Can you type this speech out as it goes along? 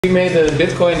We made a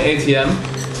Bitcoin ATM,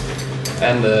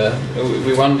 and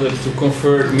we wanted to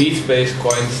convert meat-based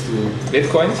coins to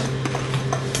Bitcoins.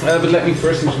 But let me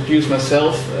first introduce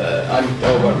myself. I'm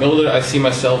Robert Mulder. I see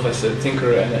myself as a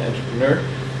thinker and an entrepreneur.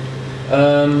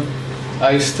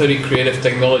 I study creative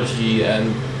technology,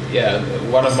 and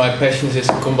one of my passions is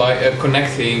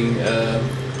connecting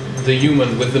the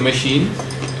human with the machine.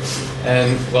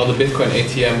 And well, the Bitcoin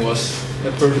ATM was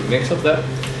a perfect mix of that.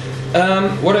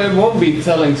 What I won't be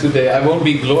telling today, I won't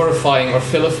be glorifying or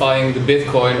vilifying the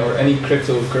Bitcoin or any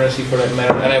cryptocurrency for that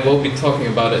matter, and I won't be talking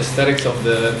about the aesthetics of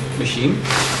the machine.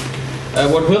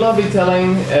 What will I be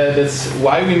telling? That's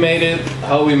why we made it,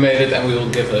 how we made it, and we will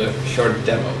give a short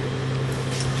demo.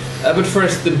 But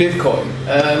first, the Bitcoin.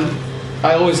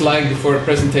 I always like, before a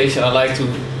presentation, I like to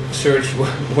search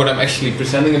what I'm actually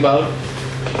presenting about.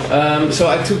 So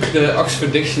I took the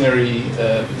Oxford Dictionary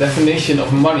definition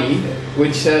of money,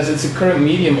 which says it's a current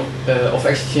medium of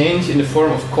exchange in the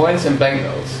form of coins and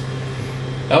banknotes.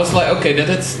 I was like, okay,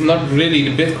 that's not really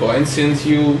the Bitcoin, since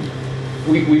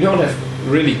we don't have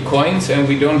really coins and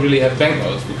we don't really have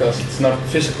banknotes because it's not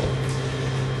physical.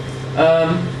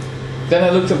 Then I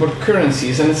looked up what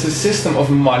currencies, and it's a system of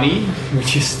money,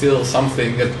 which is still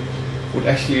something that would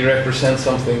actually represent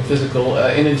something physical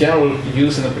in a general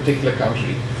use in a particular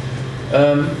country.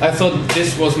 I thought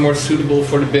this was more suitable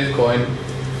for the Bitcoin,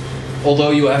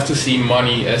 although you have to see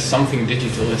money as something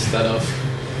digital instead of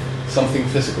something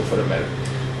physical for the matter.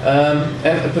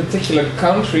 And a particular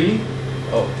country,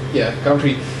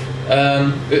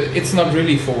 it's not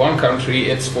really for one country,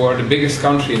 it's for the biggest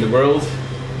country in the world,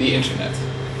 the internet.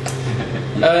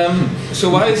 So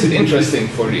why is it interesting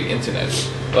for the internet?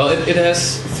 Well, it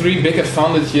has three big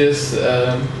advantages,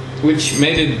 which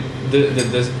made it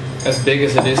as big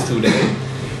as it is today.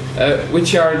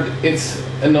 Which are it's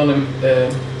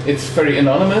very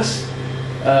anonymous,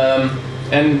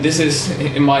 and this is,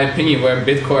 in my opinion, where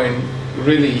Bitcoin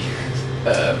really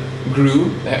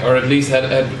grew, or at least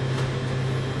had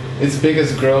its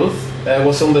biggest growth.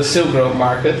 Was on the Silk Road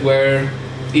market, where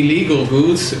illegal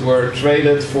goods were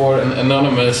traded for an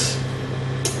anonymous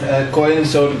coin,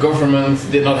 so the government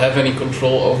did not have any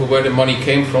control over where the money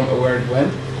came from or where it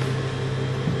went.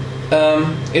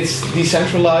 It's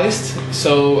decentralized,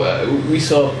 so we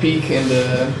saw a peak in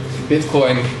the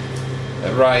Bitcoin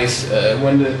rise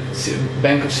when the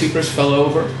Bank of Cyprus fell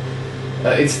over.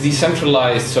 It's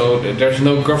decentralized, so there's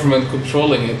no government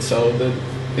controlling it, so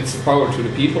it's the power to the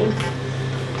people.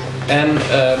 And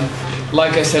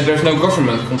like I said, there's no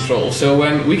government control. So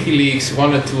when WikiLeaks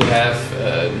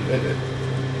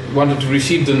wanted to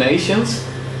receive donations,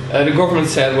 the government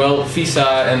said, well,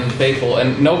 Visa and PayPal,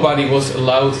 and nobody was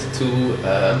allowed to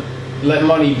let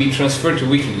money be transferred to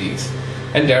WikiLeaks,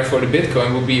 and therefore the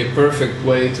Bitcoin would be a perfect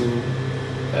way to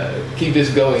keep this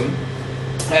going.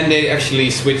 And they actually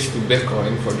switched to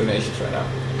Bitcoin for donations right now.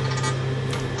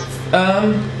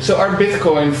 So our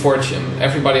Bitcoin fortune,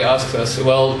 everybody asks us,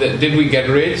 well, did we get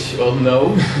rich? Well,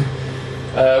 no.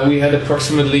 We had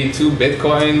approximately 2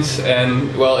 Bitcoins,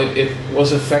 and well, it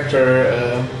was a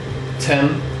factor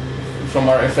 10 from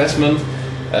our investment.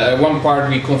 One part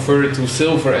we converted to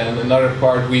silver, and another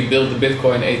part we built the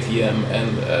Bitcoin ATM,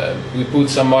 and we put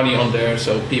some money on there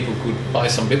so people could buy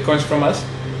some Bitcoins from us.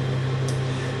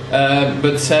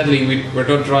 But sadly, we're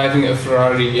not driving a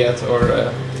Ferrari yet,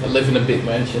 or live in a big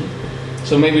mansion.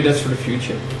 So maybe that's for the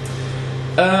future.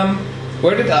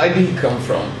 Where did the idea come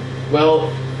from?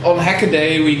 Well, on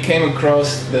Hackaday we came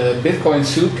across the Bitcoin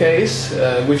suitcase,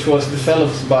 which was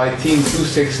developed by Team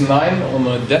 269 on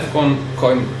a DEF CON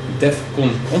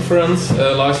conference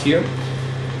last year.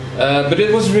 But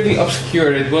it was really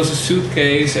obscure. It was a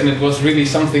suitcase, and it was really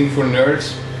something for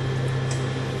nerds.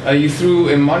 You threw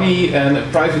in money, and a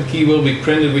private key will be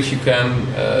printed, which you can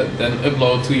then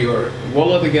upload to your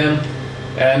wallet again,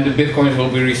 and the Bitcoins will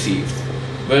be received.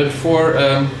 But for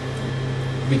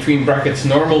between brackets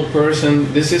normal person,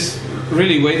 this is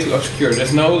really way too obscure.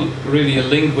 There's no really a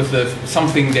link with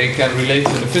something they can relate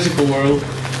to the physical world.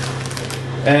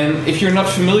 And if you're not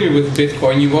familiar with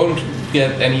Bitcoin, you won't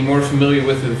get any more familiar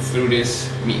with it through this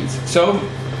means. So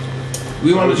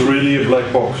we wanted. It was really a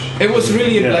black box. It was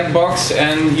really a black box,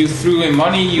 and you threw in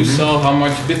money, you saw how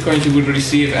much Bitcoin you would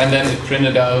receive, and then it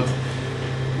printed out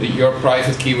your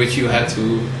private key, which you had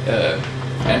to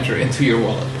enter into your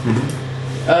wallet.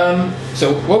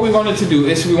 So what we wanted to do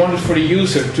is we wanted for the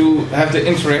user to have the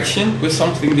interaction with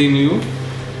something they knew.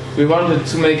 We wanted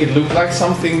to make it look like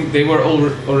something they were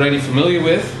already familiar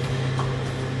with.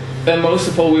 And most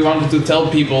of all, we wanted to tell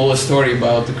people a story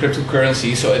about the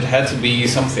cryptocurrency, so it had to be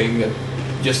something that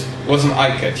just was an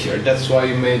eye-catcher. That's why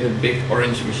we made a big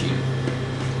orange machine.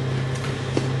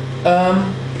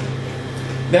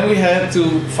 then we had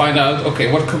to find out,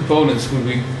 okay, what components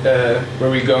were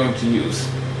we going to use?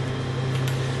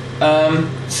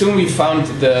 Soon we found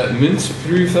the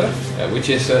Münzprüfer, which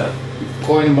is a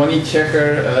coin money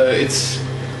checker. It's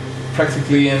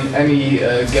practically in any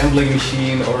gambling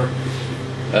machine or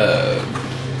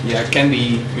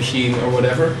candy machine or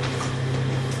whatever.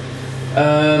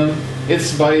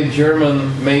 It's by a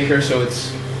German maker, so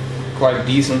it's quite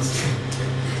decent,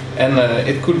 and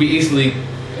it could be easily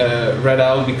read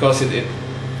out because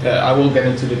I will get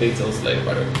into the details later,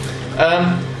 by the way.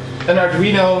 An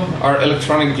Arduino, our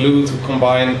electronic glue to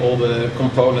combine all the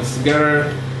components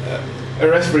together. A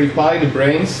Raspberry Pi, the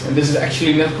brains, and this is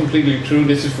actually not completely true.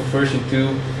 This is for version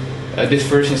 2. This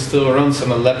version still runs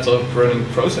on a laptop running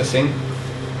processing.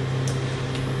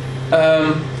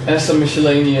 And some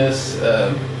miscellaneous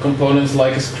components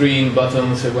like a screen,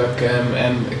 buttons, a webcam,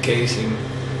 and a casing.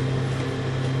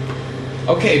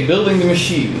 Okay, building the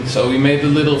machine. So we made a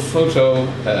little photo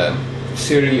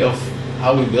series of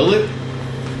how we build it.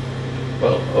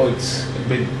 Well, it's a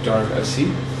bit dark, I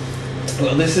see.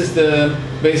 Well, this is the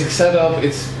basic setup.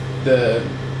 It's the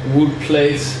wood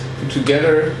plates put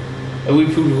together. We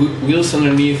put wheels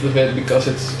underneath of it because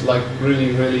it's like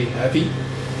really, really heavy.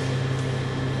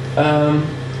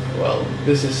 Well,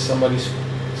 this is somebody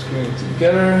screwing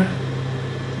together.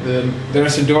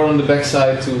 There's a door on the back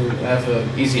side to have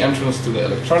an easy entrance to the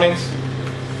electronics.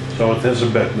 So it has a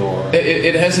back door.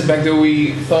 It has a back door.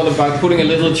 We thought about putting a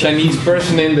little Chinese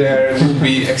person in there who would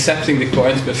be accepting the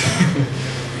coins, but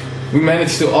we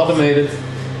managed to automate it.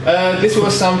 This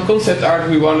was some concept art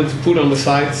we wanted to put on the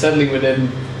side. Sadly, we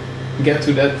didn't get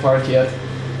to that part yet.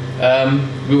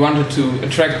 We wanted to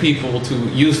attract people to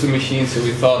use the machine, so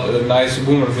we thought a nice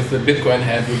woman with a Bitcoin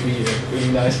head would be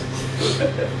really nice.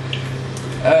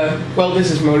 Well,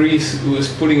 this is Maurice, who is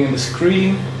putting in the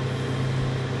screen.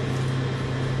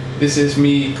 This is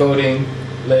me coding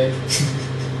late.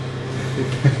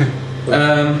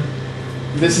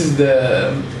 This is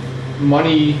the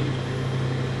money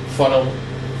funnel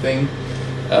thing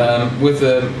with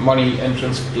the money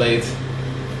entrance plate.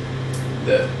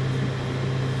 The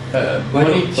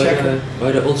money checker.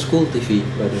 Why the old school TV,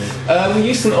 by the way? We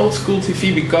used an old school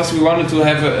TV because we wanted to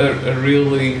have a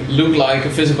really look like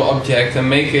a physical object and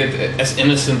make it as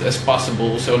innocent as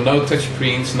possible. So no touch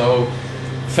screens, no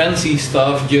fancy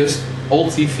stuff, just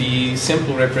old TV,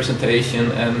 simple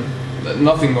representation, and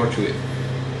nothing more to it.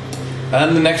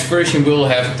 And the next version will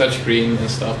have a touchscreen and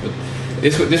stuff, but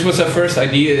this was our first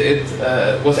idea.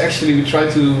 It was actually, we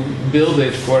tried to build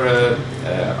it for a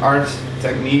art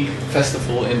technique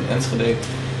festival in Enschede.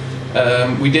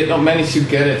 We did not manage to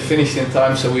get it finished in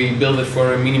time, so we built it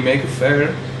for a mini maker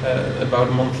fair about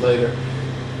a month later.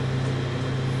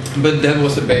 But that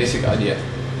was the basic idea.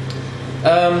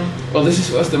 Well,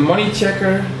 this was the money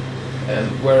checker and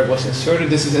where it was inserted.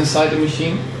 This is inside the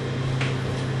machine.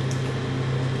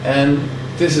 And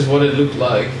this is what it looked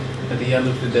like at the end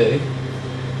of the day.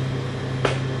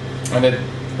 And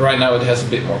right now it has a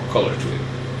bit more color to it.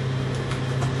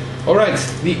 Alright,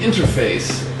 the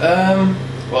interface.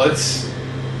 Well, it's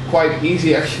quite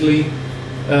easy actually.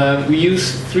 We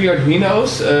use 3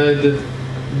 Arduinos. The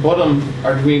bottom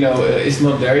Arduino is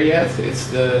not there yet. It's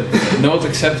the node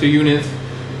acceptor unit.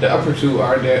 The upper 2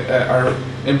 are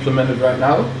implemented right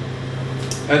now.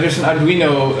 There's an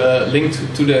Arduino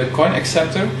linked to the coin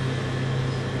acceptor.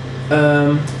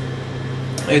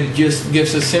 It just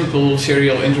gives a simple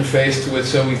serial interface to it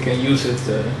so we can use it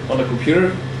on a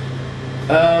computer.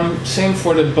 Same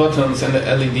for the buttons and the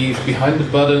LEDs behind the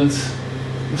buttons.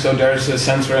 So there's a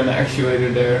sensor and an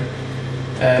actuator there.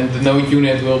 And the node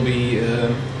unit will be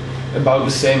about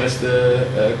the same as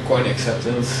the coin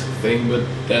acceptance thing, but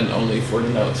then only for the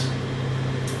nodes.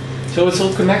 So it's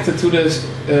all connected to this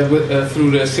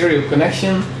through the serial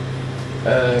connection,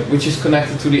 which is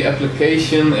connected to the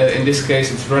application. In this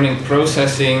case, it's running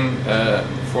processing.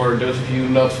 For those of you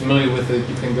not familiar with it,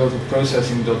 you can go to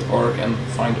processing.org and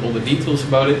find all the details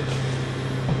about it.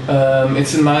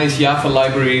 It's a nice Java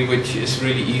library, which is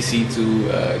really easy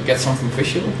to get something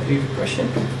visual. Do you have a question?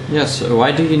 Yes.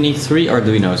 Why do you need 3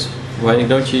 Arduinos? Why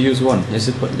don't you use one? Is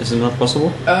it not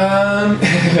possible?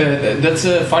 That's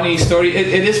a funny story.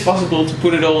 It is possible to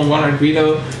put it all on one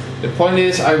Arduino. The point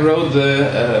is, I wrote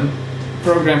the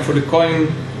program for the coin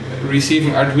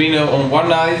receiving Arduino on one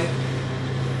night.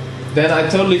 Then I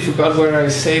totally forgot where I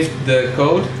saved the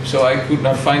code, so I could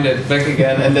not find it back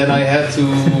again. And then I had to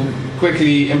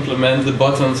quickly implement the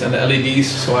buttons and the LEDs.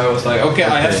 So I was like, okay,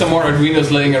 I have some more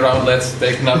Arduinos laying around. Let's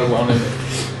take another one and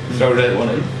throw that one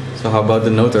in. So how about the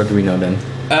Node Arduino then?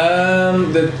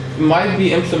 That might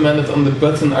be implemented on the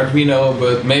button Arduino,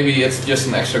 but maybe it's just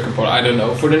an extra component. I don't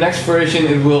know. For the next version,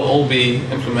 it will all be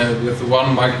implemented with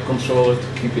one microcontroller to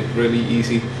keep it really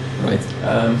easy. Right.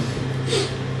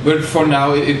 But for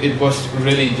now, it was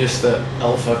really just an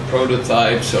alpha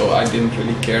prototype, so I didn't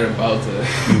really care about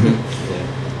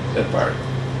that part.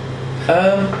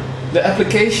 The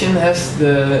application has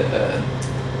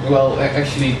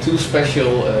actually two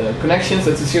special connections.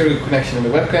 That's a serial connection and a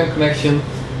webcam connection.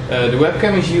 The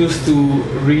webcam is used to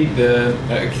read the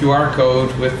QR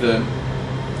code with the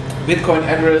Bitcoin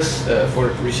address for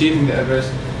receiving the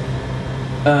address.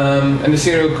 And the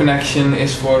serial connection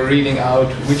is for reading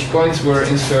out which coins were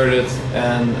inserted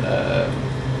and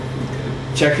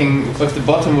checking if the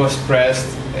button was pressed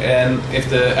and if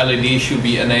the LED should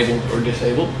be enabled or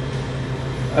disabled.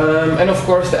 And of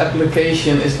course the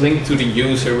application is linked to the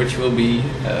user, which will be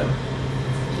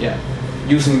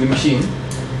using the machine.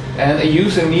 And a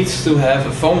user needs to have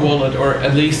a phone wallet or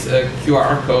at least a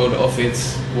QR code of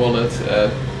its wallet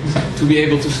to be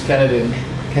able to scan it in.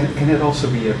 Can it also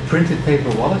be a printed paper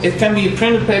wallet? It can be a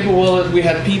printed paper wallet. We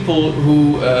had people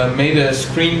who made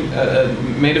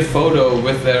a photo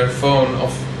with their phone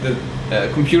of the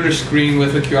computer screen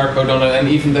with a QR code on it, and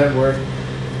even that worked.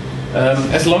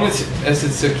 As long as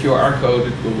it's a QR code,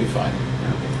 it will be fine.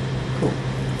 Okay. Cool.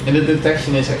 And the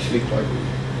detection is actually quite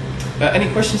good. Any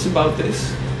questions about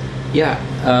this? Yeah.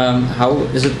 How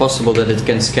is it possible that it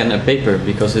can scan a paper,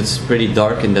 because it's pretty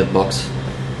dark in that box?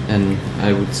 And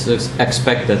I would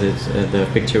expect that the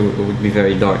picture would be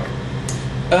very dark.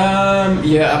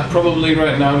 Probably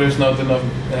right now there's not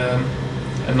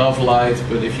enough light,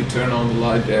 but if you turn on the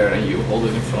light there and you hold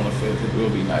it in front of it, it will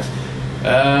be nice.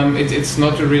 It's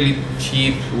not a really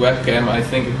cheap webcam. I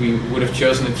think if we would have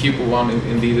chosen a cheaper one,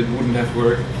 indeed it wouldn't have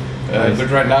worked. But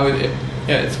right now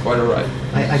it's quite alright.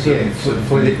 I did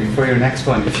for your next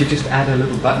one. If you just add a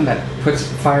little button that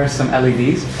fires some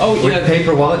LEDs with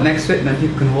paper wallet next to it, and then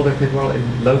people can hold their paper wallet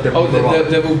and load their paper wallet.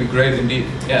 That would be great indeed.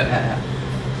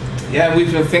 Yeah,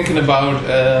 we've been thinking about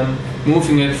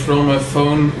moving it from a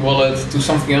phone wallet to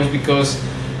something else, because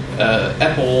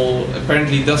Apple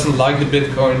apparently doesn't like the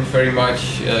Bitcoin very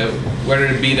much, whether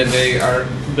it be that they are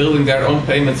building their own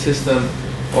payment system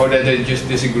or that they just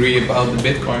disagree about the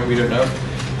Bitcoin, we don't know.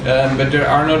 But there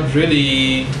are not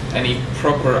really any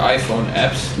proper iPhone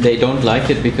apps. They don't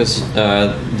like it because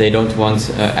they don't want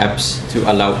apps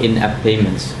to allow in-app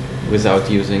payments without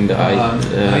using the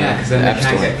because then App they can't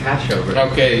Store. get cash over it.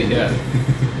 Okay, yeah.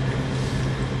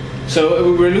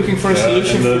 So we're looking for a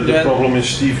solution and for the that. problem is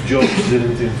Steve Jobs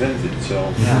didn't invent it,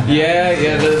 so...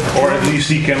 Yeah. Or at least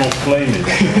he cannot claim it.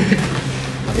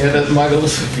 Yeah, that might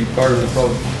also be part of the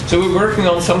problem. So we're working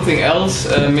on something else.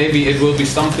 Maybe it will be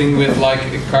something with like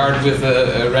a card with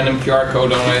a random QR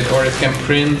code on it, or it can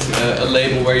print a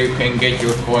label where you can get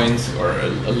your coins, or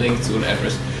a link to an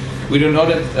address. We don't know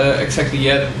that exactly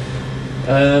yet.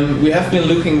 We have been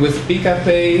looking with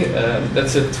PikaPay.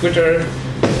 That's a Twitter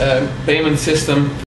payment system.